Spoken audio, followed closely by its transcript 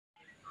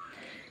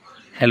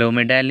Hello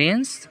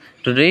medallions.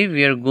 Today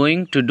we are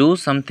going to do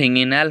something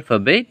in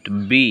alphabet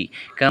B.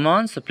 Come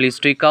on, so please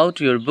take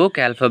out your book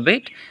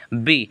alphabet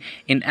B.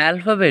 In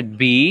alphabet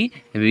B,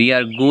 we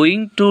are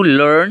going to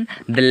learn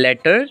the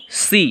letter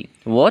C.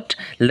 What?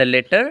 The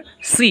letter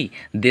C.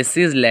 This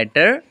is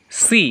letter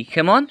C.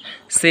 Come on,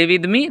 say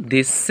with me.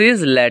 This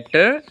is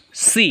letter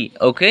C.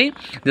 Okay,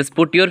 just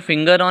put your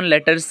finger on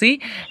letter C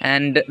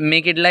and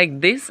make it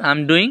like this.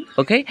 I'm doing.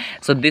 Okay,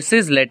 so this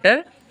is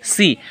letter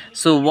C.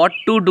 So what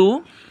to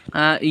do?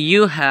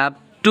 You have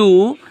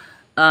to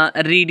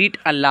read it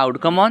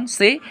aloud. Come on,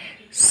 say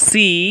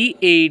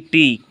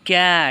C-A-T,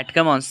 cat.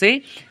 Come on,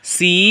 say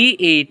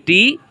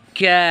C-A-T,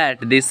 cat.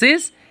 This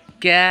is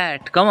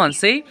cat. Come on,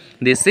 say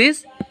this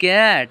is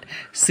cat.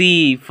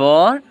 C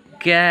for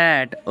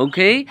cat.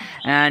 Okay,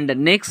 and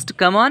next,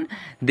 come on,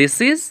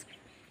 this is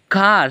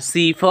car.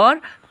 C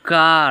for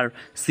car.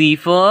 C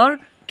for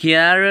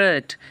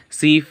carrot.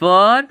 C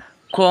for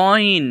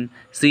coin.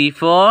 C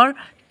for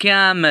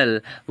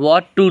camel.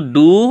 What to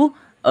do?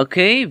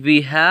 Okay,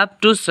 we have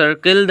to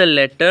circle the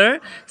letter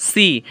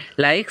C,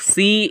 like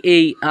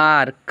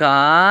C-A-R,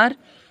 car.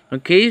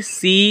 Okay,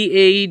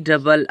 C-A-R-R-O-T,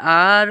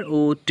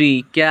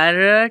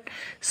 carrot.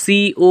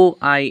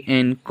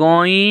 C-O-I-N,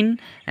 coin.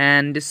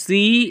 And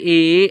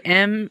C-A-M-E-L,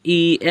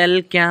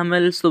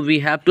 camel. So we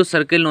have to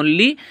circle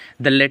only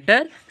the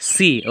letter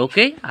C.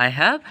 Okay, I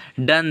have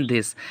done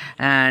this.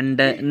 And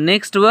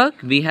next work,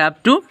 we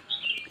have to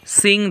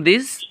sing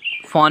this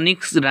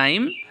phonics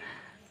rhyme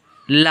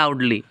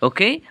loudly.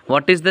 Okay,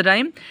 what is the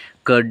rhyme?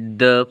 Cut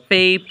the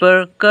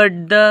paper,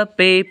 cut the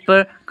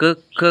paper,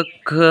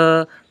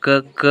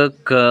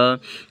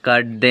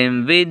 cut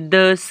them with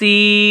the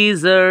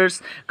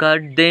scissors,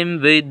 cut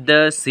them with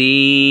the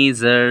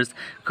scissors,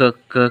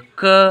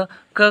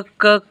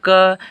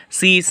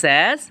 C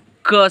says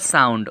k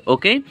sound.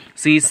 Okay,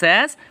 C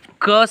says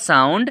k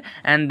sound,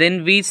 and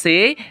then we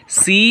say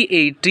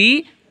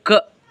C-A-T,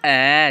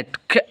 cat,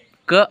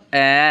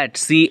 cat,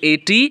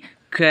 C-A-T,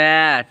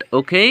 cat.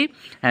 Okay,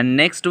 and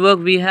next work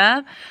we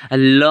have a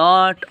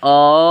lot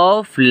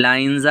of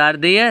lines are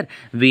there.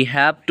 We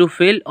have to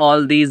fill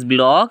all these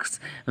blocks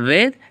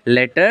with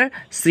letter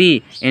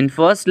C. In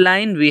first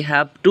line we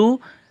have to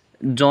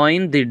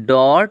join the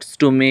dots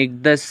to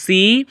make the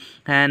C,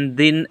 and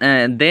then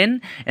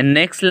in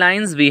next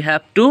lines we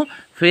have to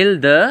fill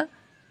the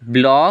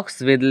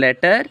blocks with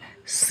letter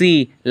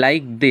C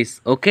like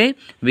this. Okay,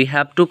 we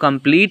have to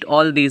complete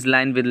all these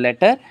lines with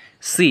letter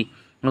C.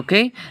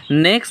 Okay,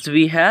 next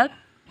we have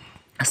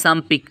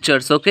some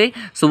pictures. Okay,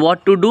 so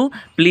what to do?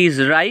 Please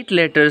write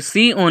letter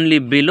C only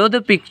below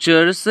the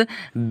pictures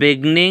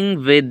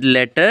beginning with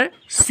letter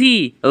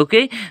C.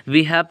 Okay,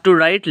 we have to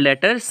write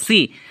letter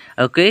C.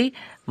 Okay,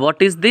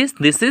 what is this?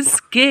 This is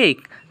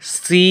cake.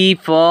 C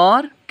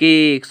for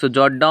cake. So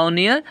jot down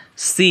here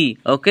C.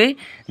 Okay,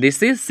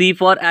 this is C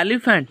for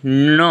elephant.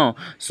 No,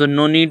 so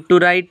no need to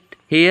write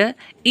here.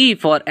 E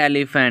for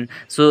elephant.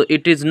 So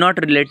it is not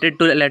related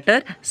to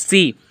letter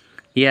C.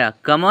 Yeah,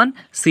 come on.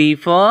 C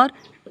for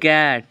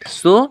cat.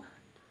 So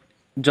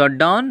jot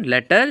down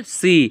letter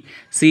C.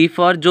 C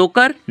for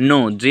joker?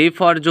 No. J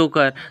for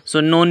joker. So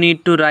no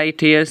need to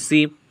write here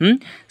C.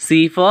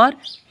 C for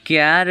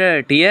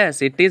carrot.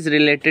 Yes, it is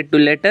related to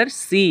letter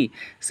C.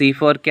 C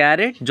for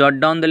carrot. Jot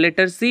down the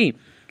letter C.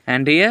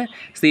 And here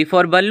C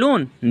for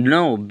balloon?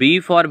 No. B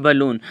for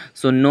balloon.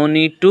 So no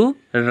need to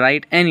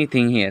write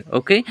anything here.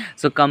 Okay,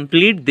 so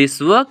complete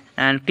this work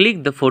and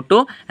click the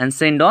photo and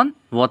send on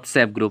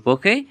WhatsApp group.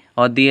 Okay,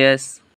 or yes.